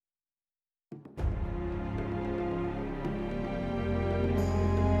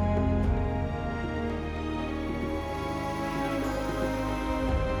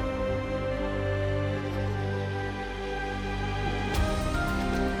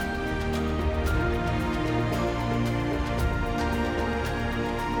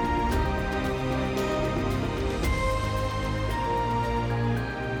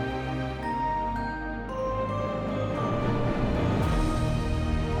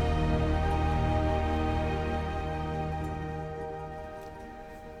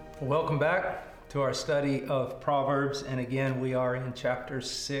Welcome back to our study of Proverbs, and again we are in chapter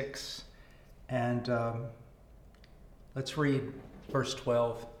 6, and let's read verse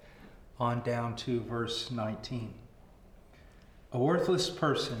 12 on down to verse 19. A worthless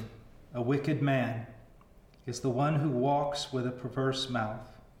person, a wicked man, is the one who walks with a perverse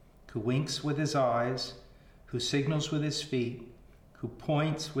mouth, who winks with his eyes, who signals with his feet, who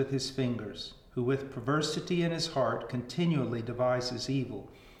points with his fingers, who with perversity in his heart continually devises evil,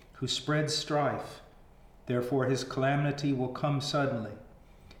 who spreads strife. Therefore his calamity will come suddenly.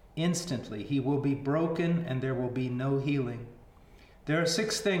 Instantly he will be broken, and there will be no healing. There are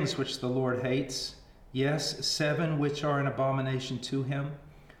 6 things which the Lord hates, yes, 7 which are an abomination to him: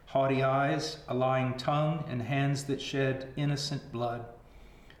 haughty eyes, a lying tongue, and hands that shed innocent blood,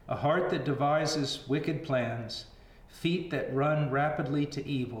 a heart that devises wicked plans, feet that run rapidly to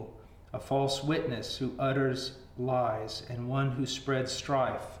evil, a false witness who utters lies, and one who spreads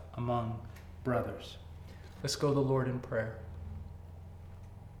strife among brothers. Let's go to the Lord in prayer.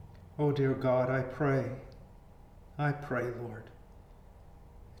 Oh, dear God, I pray, Lord,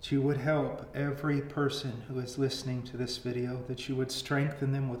 that you would help every person who is listening to this video, that you would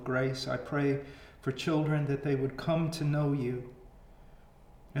strengthen them with grace. I pray for children that they would come to know you.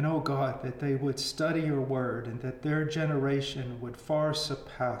 And oh God, that they would study your word, and that their generation would far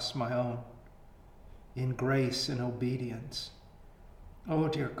surpass my own in grace and obedience. Oh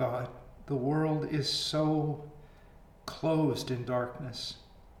dear God, the world is so closed in darkness.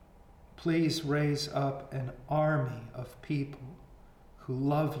 Please raise up an army of people who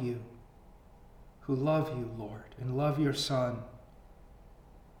love you, Lord, and love your Son.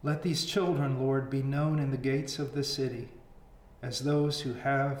 Let these children, Lord, be known in the gates of the city as those who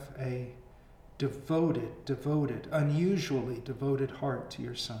have a devoted, unusually devoted heart to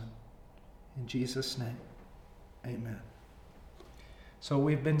your Son. In Jesus' name, amen. So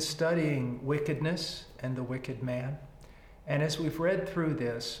we've been studying wickedness and the wicked man. And as we've read through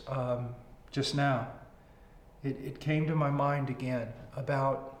this just now, it came to my mind again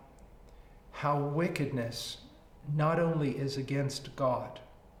about how wickedness not only is against God,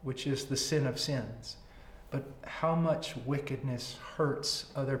 which is the sin of sins, but how much wickedness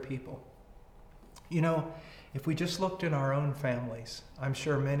hurts other people. You know, if we just looked in our own families, I'm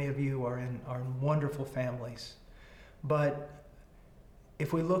sure many of you are in wonderful families, but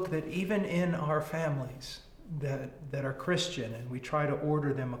if we look that even in our families that are Christian and we try to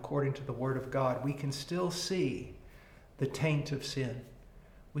order them according to the Word of God, we can still see the taint of sin.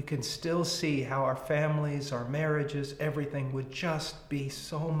 We can still see how our families, our marriages, everything would just be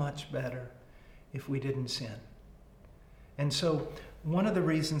so much better if we didn't sin. And so one of the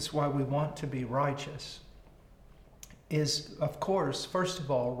reasons why we want to be righteous is, of course, first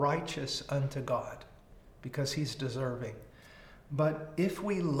of all, righteous unto God, because he's deserving. But if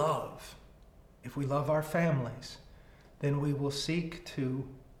we love our families, then we will seek to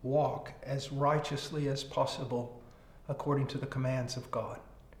walk as righteously as possible according to the commands of God.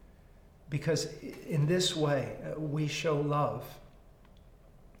 Because in this way, we show love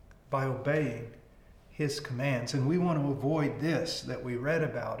by obeying his commands. And we want to avoid this that we read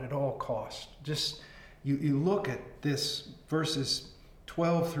about at all costs. Just, you look at this verses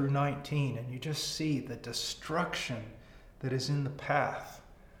 12 through 19, and you just see the destruction that is in the path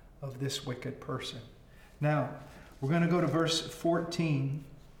of this wicked person. Now, we're going to go to verse 14,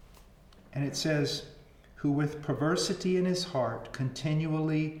 and it says, who with perversity in his heart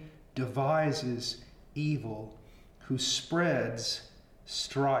continually devises evil, who spreads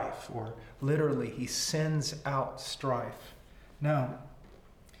strife, or literally he sends out strife. Now,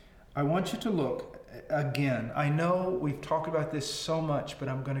 I want you to look again. I know we've talked about this so much, but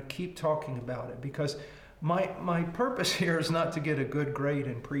I'm going to keep talking about it because my purpose here is not to get a good grade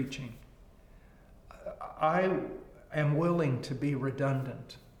in preaching. I am willing to be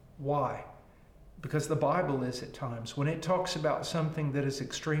redundant. Why? Because the Bible is at times. When it talks about something that is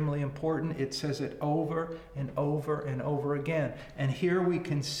extremely important, it says it over and over and over again. And here we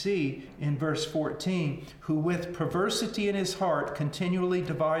can see in verse 14, who with perversity in his heart continually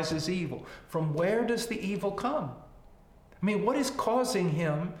devises evil. From where does the evil come? I mean, what is causing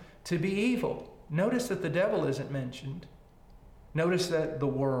him to be evil? Notice that the devil isn't mentioned. Notice that the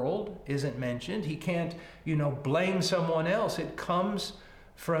world isn't mentioned. He can't, blame someone else. It comes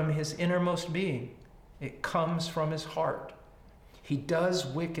from his innermost being. It comes from his heart. He does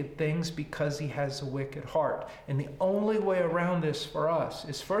wicked things because he has a wicked heart. And the only way around this for us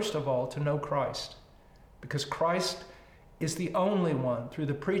is, first of all, to know Christ. Because Christ is the only one, through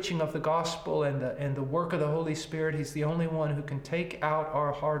the preaching of the gospel and the work of the Holy Spirit, he's the only one who can take out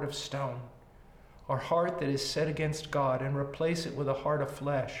our heart of stone, our heart that is set against God, and replace it with a heart of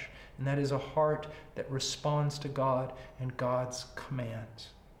flesh. And that is a heart that responds to God and God's commands.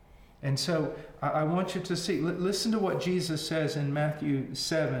 And so I want you to see, listen to what Jesus says in Matthew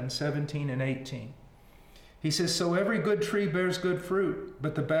 7:17 and 18. He says, "So every good tree bears good fruit,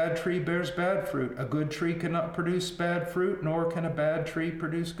 but the bad tree bears bad fruit. A good tree cannot produce bad fruit, nor can a bad tree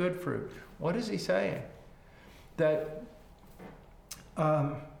produce good fruit." What is he saying? That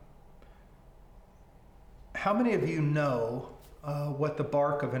how many of you know what the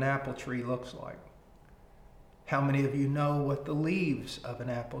bark of an apple tree looks like? How many of you know what the leaves of an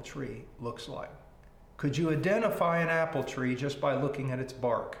apple tree looks like? Could you identify an apple tree just by looking at its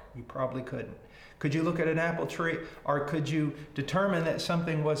bark? You probably couldn't. Could you look at an apple tree, or could you determine that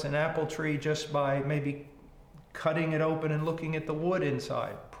something was an apple tree just by maybe cutting it open and looking at the wood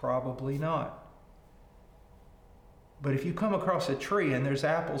inside? Probably not. But if you come across a tree and there's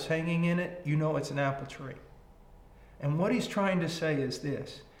apples hanging in it, you know it's an apple tree. And what he's trying to say is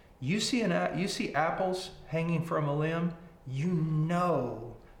this: you see apples hanging from a limb, you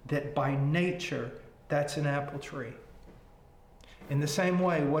know that by nature that's an apple tree. In the same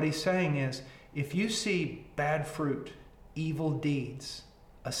way, what he's saying is, if you see bad fruit, evil deeds,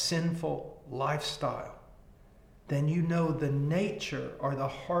 a sinful lifestyle, then you know the nature or the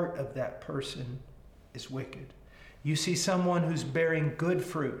heart of that person is wicked. You see someone who's bearing good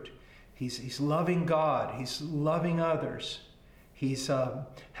fruit. He's loving God. He's loving others. He's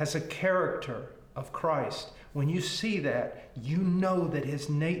has a character of Christ. When you see that, you know that his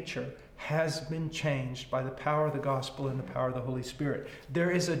nature has been changed by the power of the gospel and the power of the Holy Spirit. There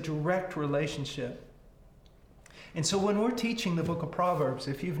is a direct relationship. And so when we're teaching the book of Proverbs,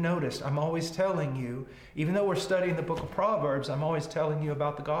 if you've noticed, I'm always telling you, even though we're studying the book of Proverbs, I'm always telling you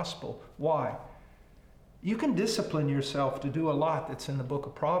about the gospel. Why? You can discipline yourself to do a lot that's in the book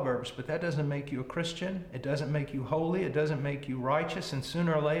of Proverbs, but that doesn't make you a Christian. It doesn't make you holy. It doesn't make you righteous. And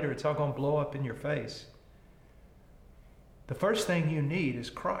sooner or later, it's all going to blow up in your face. The first thing you need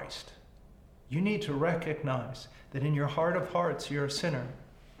is Christ. You need to recognize that in your heart of hearts, you're a sinner,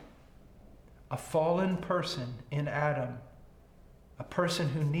 a fallen person in Adam, a person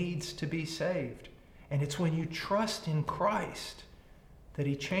who needs to be saved. And it's when you trust in Christ that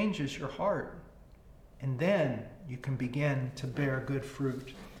he changes your heart. And then you can begin to bear good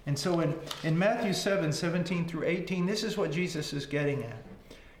fruit. And so in Matthew 7:17 through 18, this is what Jesus is getting at.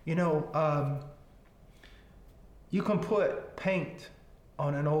 You know, you can put paint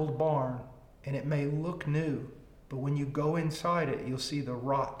on an old barn and it may look new, but when you go inside it, you'll see the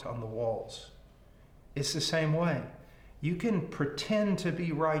rot on the walls. It's the same way. You can pretend to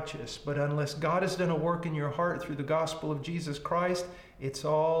be righteous, but unless God has done a work in your heart through the gospel of Jesus Christ, it's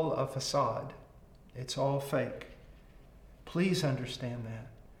all a facade. It's all fake. Please understand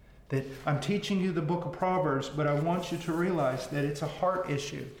that I'm teaching you the book of Proverbs, but I want you to realize that it's a heart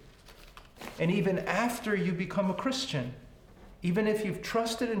issue. And even after you become a Christian, even if you've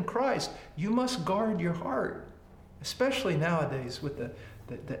trusted in Christ, you must guard your heart, especially nowadays with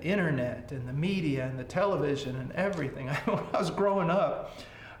the internet and the media and the television and everything. When I was growing up,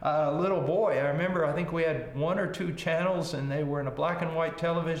 a little boy, I remember, I think we had 1 or 2 channels, and they were in a black and white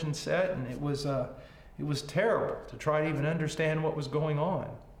television set, and it was terrible to try to even understand what was going on.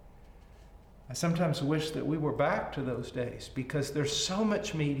 I sometimes wish that we were back to those days, because there's so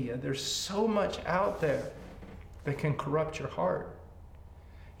much media, there's so much out there that can corrupt your heart.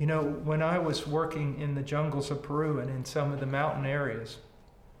 You know, when I was working in the jungles of Peru and in some of the mountain areas,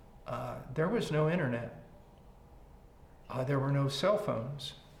 there was no internet. There were no cell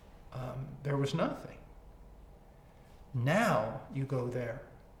phones. There was nothing. Now you go there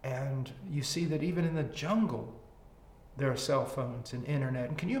and you see that even in the jungle, there are cell phones and internet.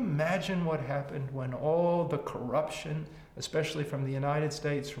 And can you imagine what happened when all the corruption, especially from the United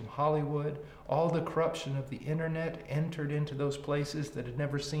States, from Hollywood, all the corruption of the internet entered into those places that had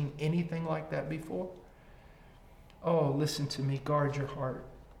never seen anything like that before? Oh, listen to me, guard your heart.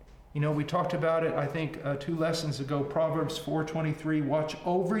 You know, we talked about it, I think, 2 lessons ago, Proverbs 4:23, watch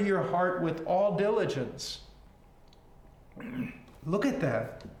over your heart with all diligence. Look at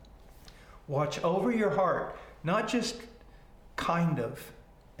that. Watch over your heart, not just kind of,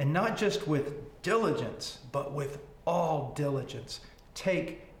 and not just with diligence, but with all diligence.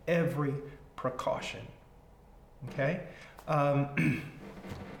 Take every precaution. Okay?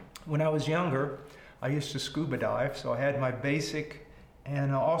 When I was younger, I used to scuba dive, so I had my basic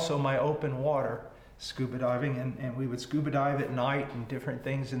and also my open water scuba diving, and we would scuba dive at night and different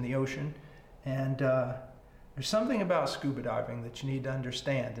things in the ocean. And there's something about scuba diving that you need to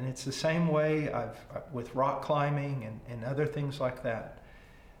understand, and it's the same way with rock climbing and other things like that.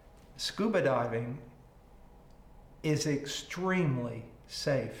 Scuba diving is extremely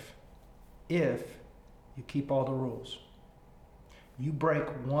safe if you keep all the rules. You break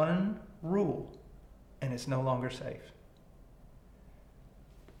one rule and it's no longer safe.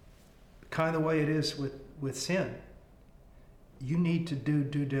 Kind of the way it is with sin. You need to do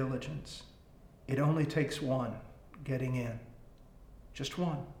due diligence. It only takes one getting in. Just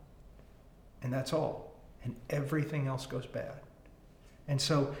one. And that's all. And everything else goes bad. And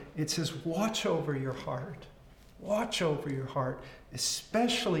so it says, watch over your heart. Watch over your heart,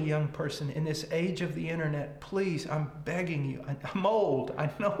 especially young person in this age of the internet. Please, I'm begging you. I'm old. I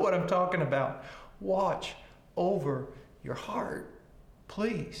know what I'm talking about. Watch over your heart,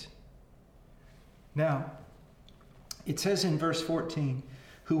 please. Now, it says in verse 14,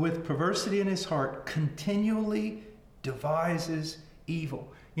 who with perversity in his heart continually devises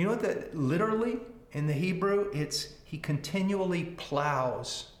evil. You know what that literally in the Hebrew, it's he continually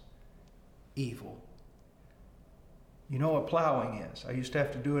plows evil. You know what plowing is. I used to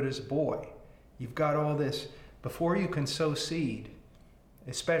have to do it as a boy. You've got all this, before you can sow seed,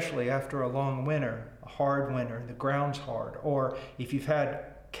 especially after a long winter, a hard winter, and the ground's hard, or if you've had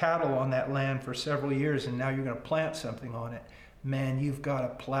cattle on that land for several years and now you're going to plant something on it, man, you've got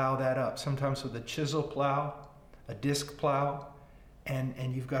to plow that up. Sometimes with a chisel plow, a disc plow,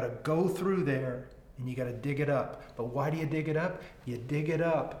 and you've got to go through there and you got to dig it up. But why do you dig it up? You dig it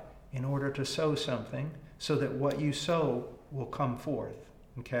up in order to sow something so that what you sow will come forth,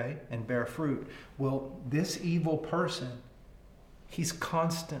 okay, and bear fruit. Well, this evil person, he's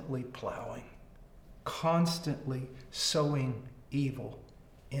constantly plowing, constantly sowing evil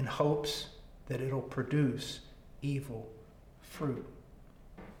in hopes that it'll produce evil fruit.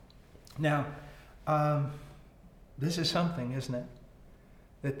 Now, this is something, isn't it?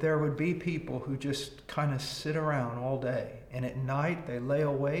 That there would be people who just kind of sit around all day, and at night they lay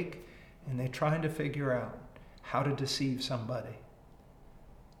awake and they're trying to figure out how to deceive somebody,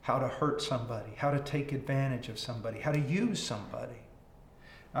 how to hurt somebody, how to take advantage of somebody, how to use somebody.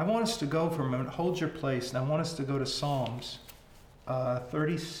 I want us to go for a moment, hold your place, and I want us to go to Psalms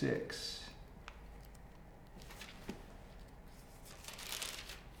 36.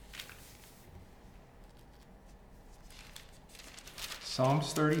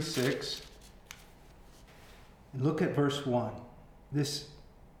 Psalms 36. Look at verse 1. This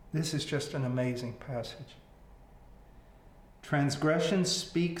is just an amazing passage. Transgression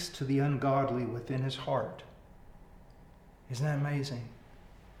speaks to the ungodly within his heart. Isn't that amazing?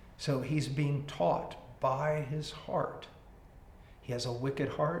 So he's being taught by his heart. He has a wicked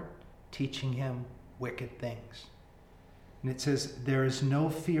heart teaching him wicked things. And it says, there is no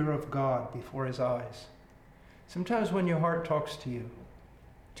fear of God before his eyes. Sometimes when your heart talks to you,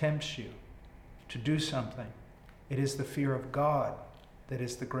 tempts you to do something, it is the fear of God that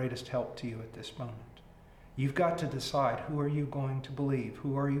is the greatest help to you at this moment. You've got to decide, who are you going to believe?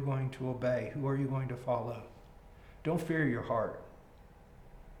 Who are you going to obey? Who are you going to follow? Don't fear your heart.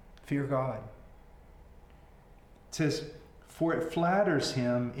 Fear God. It says, for it flatters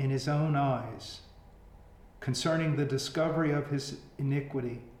him in his own eyes concerning the discovery of his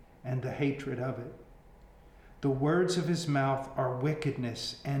iniquity and the hatred of it. The words of his mouth are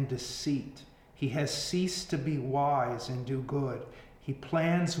wickedness and deceit. He has ceased to be wise and do good. He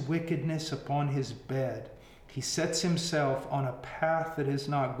plans wickedness upon his bed. He sets himself on a path that is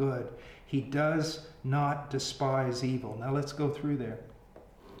not good. He does not despise evil. Now let's go through there.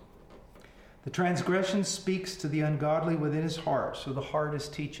 The transgression speaks to the ungodly within his heart. So the heart is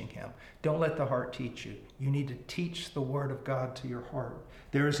teaching him. Don't let the heart teach you. You need to teach the word of God to your heart.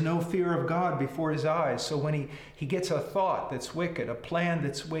 There is no fear of God before his eyes. So when he gets a thought that's wicked, a plan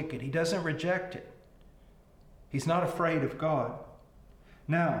that's wicked, he doesn't reject it. He's not afraid of God.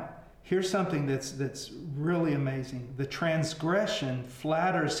 Now, here's something that's really amazing. The transgression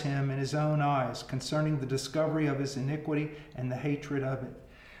flatters him in his own eyes concerning the discovery of his iniquity and the hatred of it.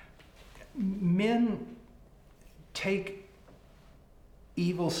 Men take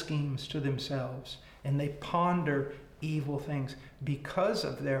evil schemes to themselves and they ponder evil things because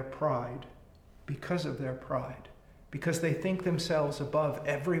of their pride, because they think themselves above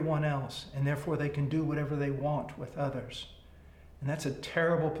everyone else and therefore they can do whatever they want with others. And that's a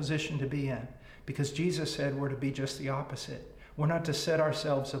terrible position to be in, because Jesus said we're to be just the opposite. We're not to set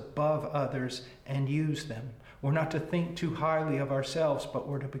ourselves above others and use them. We're not to think too highly of ourselves, but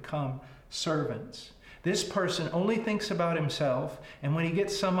we're to become servants. This person only thinks about himself, and when he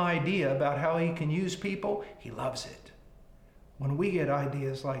gets some idea about how he can use people, he loves it. When we get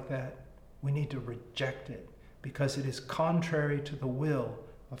ideas like that, we need to reject it because it is contrary to the will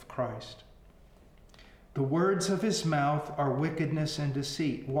of Christ. The words of his mouth are wickedness and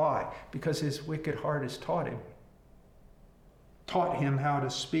deceit. Why? Because his wicked heart has taught him how to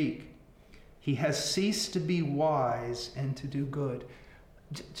speak. He has ceased to be wise and to do good.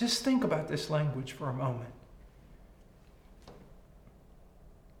 Just think about this language for a moment.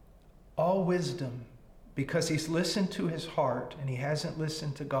 All wisdom, because he's listened to his heart and he hasn't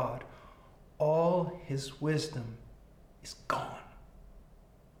listened to God, all his wisdom is gone.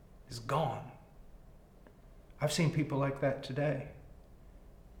 Is gone. I've seen people like that today.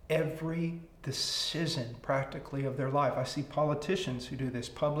 Every decision practically of their life. I see politicians who do this,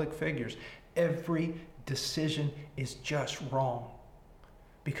 public figures. Every decision is just wrong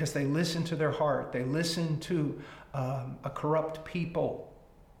because they listen to their heart. They listen to a corrupt people.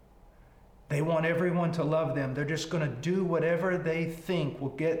 They want everyone to love them. They're just going to do whatever they think will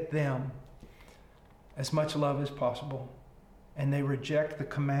get them as much love as possible. And they reject the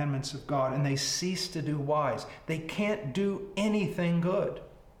commandments of God, and they cease to do wise. They can't do anything good.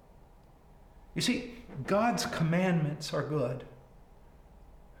 You see, God's commandments are good.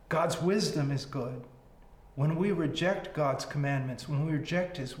 God's wisdom is good. When we reject God's commandments, when we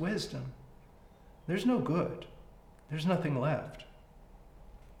reject his wisdom, there's no good. There's nothing left.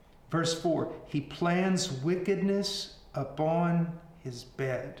 Verse 4, he plans wickedness upon his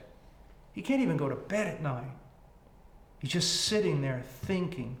bed. He can't even go to bed at night. He's just sitting there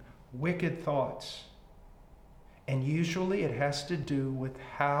thinking wicked thoughts. And usually it has to do with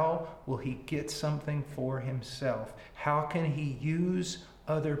how will he get something for himself? How can he use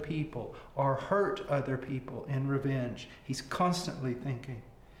other people or hurt other people in revenge? He's constantly thinking.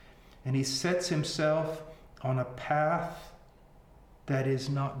 And he sets himself on a path that is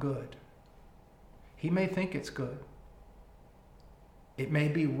not good. He may think it's good. It may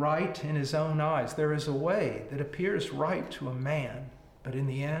be right in his own eyes. There is a way that appears right to a man, but in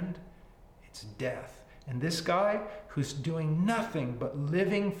the end, it's death. And this guy who's doing nothing but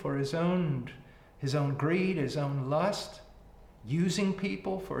living for his own greed, his own lust, using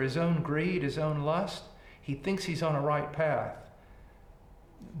people for his own greed, his own lust, he thinks he's on a right path.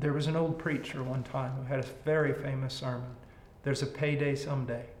 There was an old preacher one time who had a very famous sermon. There's a payday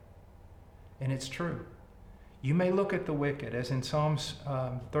someday. And it's true. You may look at the wicked, as in Psalms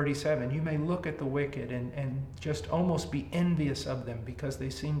 37, you may look at the wicked and just almost be envious of them because they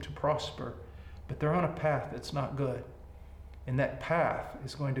seem to prosper. But they're on a path that's not good. And that path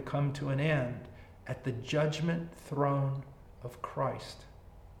is going to come to an end at the judgment throne of Christ.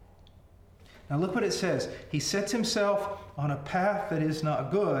 Now look what it says. He sets himself on a path that is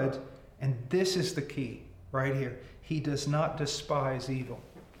not good, and this is the key right here. He does not despise evil.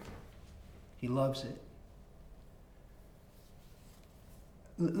 He loves it.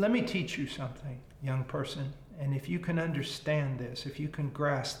 Let me teach you something, young person. And if you can understand this, if you can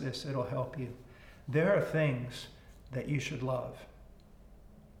grasp this, it'll help you. There are things that you should love.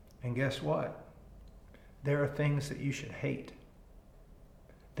 And guess what? There are things that you should hate.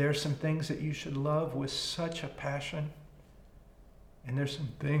 There are some things that you should love with such a passion. And there's some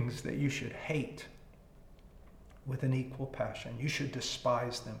things that you should hate with an equal passion. You should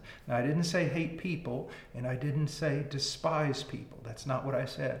despise them. Now, I didn't say hate people, and I didn't say despise people. That's not what I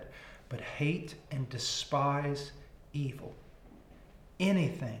said. But hate and despise evil.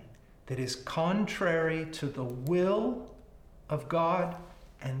 Anything that is contrary to the will of God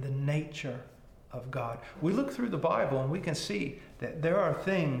and the nature of God. We look through the Bible and we can see that there are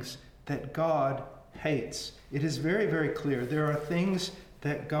things that God hates. It is very, very clear. There are things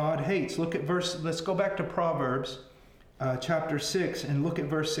that God hates. Let's go back to Proverbs chapter 6 and look at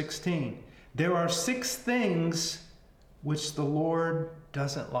verse 16. There are 6 things which the Lord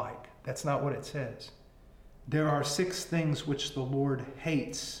doesn't like. That's not what it says. There are 6 things which the Lord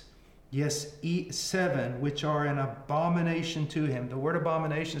hates. Yes, 7 which are an abomination to him. The word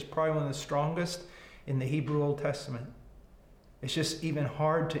abomination is probably one of the strongest in the Hebrew Old Testament. It's just even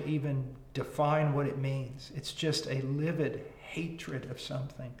hard to even define what it means. It's just a livid hatred of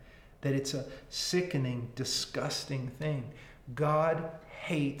something, that it's a sickening, disgusting thing. God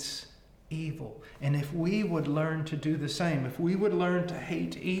hates evil. And if we would learn to do the same, if we would learn to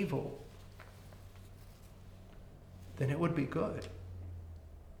hate evil, then it would be good.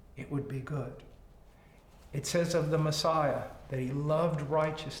 It would be good. It says of the Messiah that he loved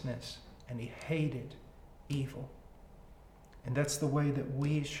righteousness and he hated evil. And that's the way that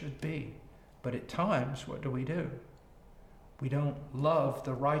we should be. But at times, what do? We don't love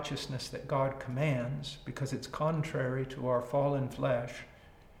the righteousness that God commands because it's contrary to our fallen flesh.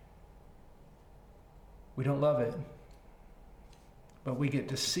 We don't love it. But we get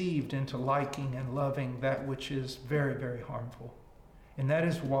deceived into liking and loving that which is very, very harmful. And that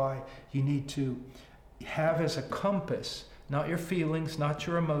is why you need to have as a compass, not your feelings, not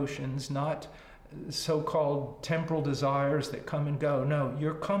your emotions, not so-called temporal desires that come and go. No,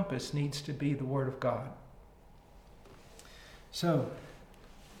 your compass needs to be the Word of God. So,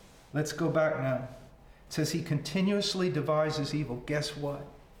 let's go back now. It says he continuously devises evil. Guess what?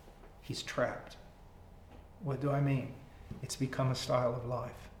 He's trapped. What do I mean? It's become a style of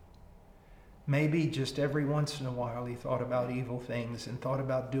life. Maybe just every once in a while he thought about evil things and thought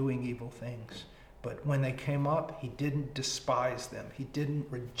about doing evil things. But when they came up, he didn't despise them. He didn't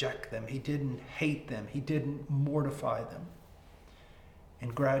reject them. He didn't hate them. He didn't mortify them.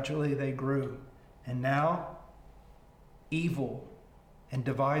 And gradually they grew. And now, evil and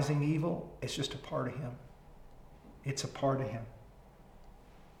devising evil is just a part of him. It's a part of him.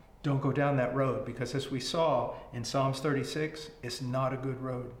 Don't go down that road, because as we saw in Psalms 36, it's not a good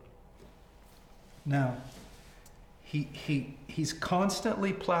road. Now, he's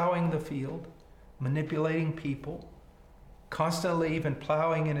constantly plowing the field, manipulating people, constantly even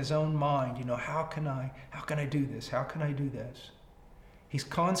plowing in his own mind. How can I do this? How can I do this? He's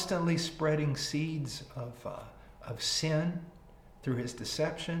constantly spreading seeds of sin through his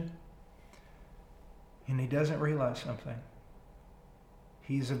deception, and he doesn't realize something.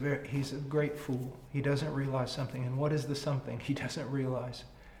 He's a great fool. He doesn't realize something. And what is the something he doesn't realize?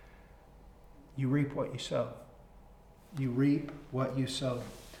 You reap what you sow. You reap what you sow.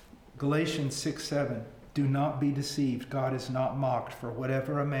 Galatians 6:7. Do not be deceived. God is not mocked. For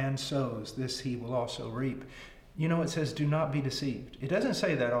whatever a man sows, this he will also reap. It says do not be deceived. It doesn't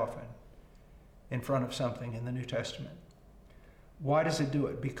say that often in front of something in the New Testament. Why does it do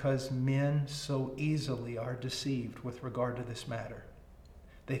it? Because men so easily are deceived with regard to this matter.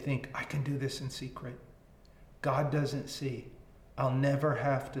 They think, I can do this in secret. God doesn't see. I'll never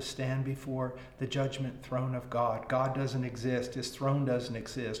have to stand before the judgment throne of God. God doesn't exist. His throne doesn't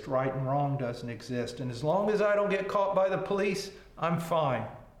exist. Right and wrong doesn't exist. And as long as I don't get caught by the police, I'm fine.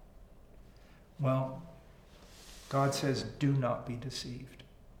 Well, God says, do not be deceived.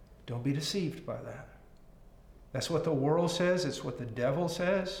 Don't be deceived by that. That's what the world says. It's what the devil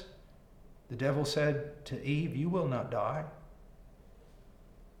says. The devil said to Eve, you will not die.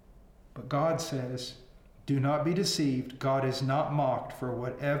 But God says, do not be deceived. God is not mocked. For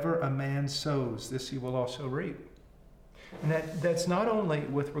whatever a man sows, this he will also reap. And that's not only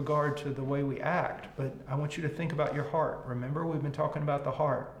with regard to the way we act, but I want you to think about your heart. Remember, we've been talking about the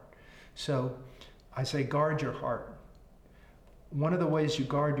heart. So I say guard your heart. One of the ways you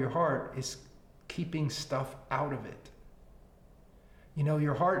guard your heart is keeping stuff out of it.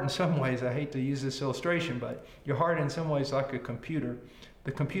 Your heart in some ways, I hate to use this illustration, but your heart in some ways is like a computer.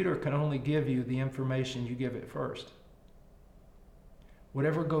 The computer can only give you the information you give it first.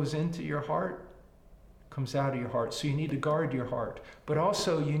 Whatever goes into your heart comes out of your heart. So you need to guard your heart. But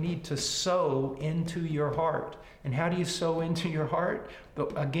also you need to sow into your heart. And how do you sow into your heart?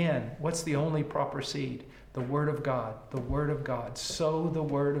 Again, what's the only proper seed? The Word of God. The Word of God. Sow the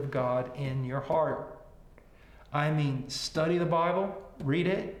Word of God in your heart. I mean, study the Bible, read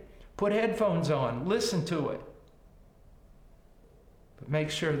it, put headphones on, listen to it. But make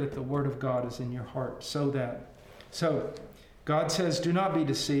sure that the Word of God is in your heart. So God says, do not be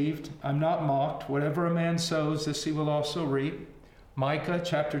deceived. I'm not mocked. Whatever a man sows, this he will also reap. Micah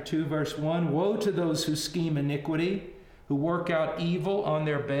chapter 2, verse 1. Woe to those who scheme iniquity, who work out evil on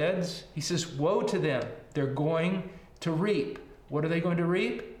their beds. He says, woe to them. They're going to reap. What are they going to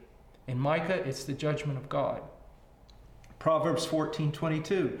reap? In Micah, it's the judgment of God. Proverbs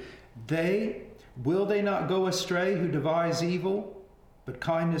 14:22. Will they not go astray who devise evil? But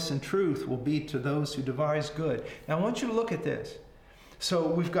kindness and truth will be to those who devise good. Now I want you to look at this. So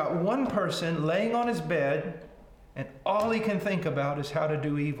we've got one person laying on his bed, and all he can think about is how to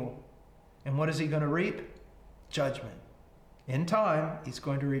do evil. And what is he going to reap? Judgment. In time, he's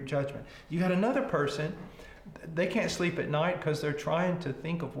going to reap judgment. You got another person, they can't sleep at night because they're trying to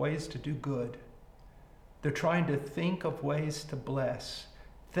think of ways to do good. They're trying to think of ways to bless.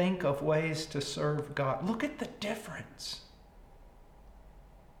 Think of ways to serve God. Look at the difference.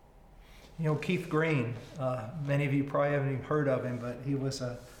 Keith Green, many of you probably haven't even heard of him, but he was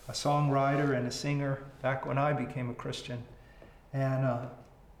a songwriter and a singer back when I became a Christian. And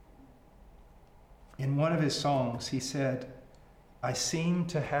in one of his songs, he said, I seem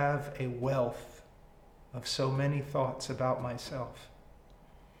to have a wealth of so many thoughts about myself.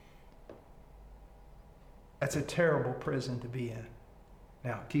 That's a terrible prison to be in.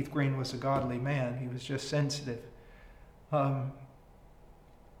 Now, Keith Green was a godly man. He was just sensitive.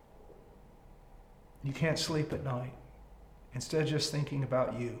 You can't sleep at night. Instead of just thinking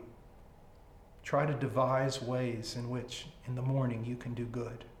about you, try to devise ways in which in the morning you can do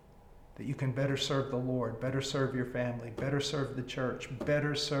good. that you can better serve the Lord, better serve your family, better serve the church,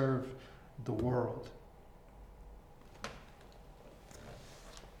 better serve the world.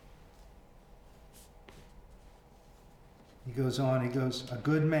 He goes on, a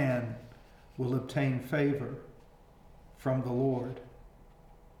good man will obtain favor from the Lord,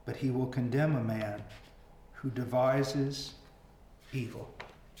 but he will condemn a man who devises evil.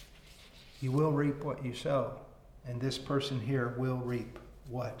 You will reap what you sow, and this person here will reap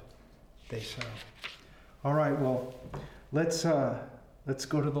what they sow. All right, well, let's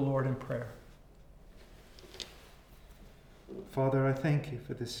go to the Lord in prayer. Father, I thank you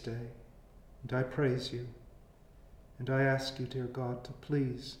for this day, and I praise you, and I ask you, dear God, to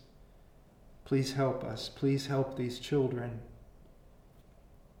please help us. Please help these children,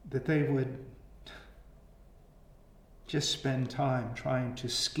 that they would just spend time trying to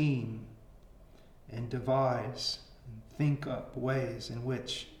scheme and devise and think up ways in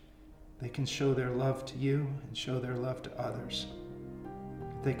which they can show their love to you and show their love to others.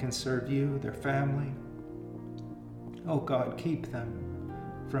 They can serve you, their family. Oh God, keep them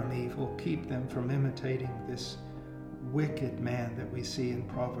from evil. Keep them from imitating this wicked man that we see in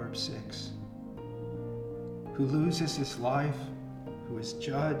Proverbs 6, who loses his life, who is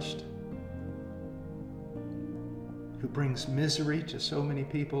judged, who brings misery to so many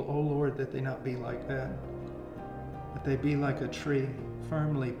people. Oh Lord, that they not be like that, but they be like a tree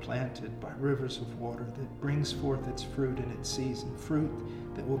firmly planted by rivers of water that brings forth its fruit in its season, fruit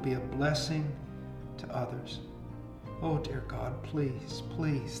that will be a blessing to others. Oh dear God, please,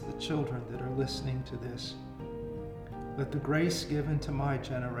 the children that are listening to this, let the grace given to my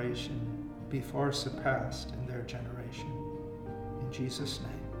generation be far surpassed in their generation. In Jesus'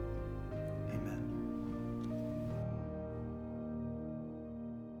 name.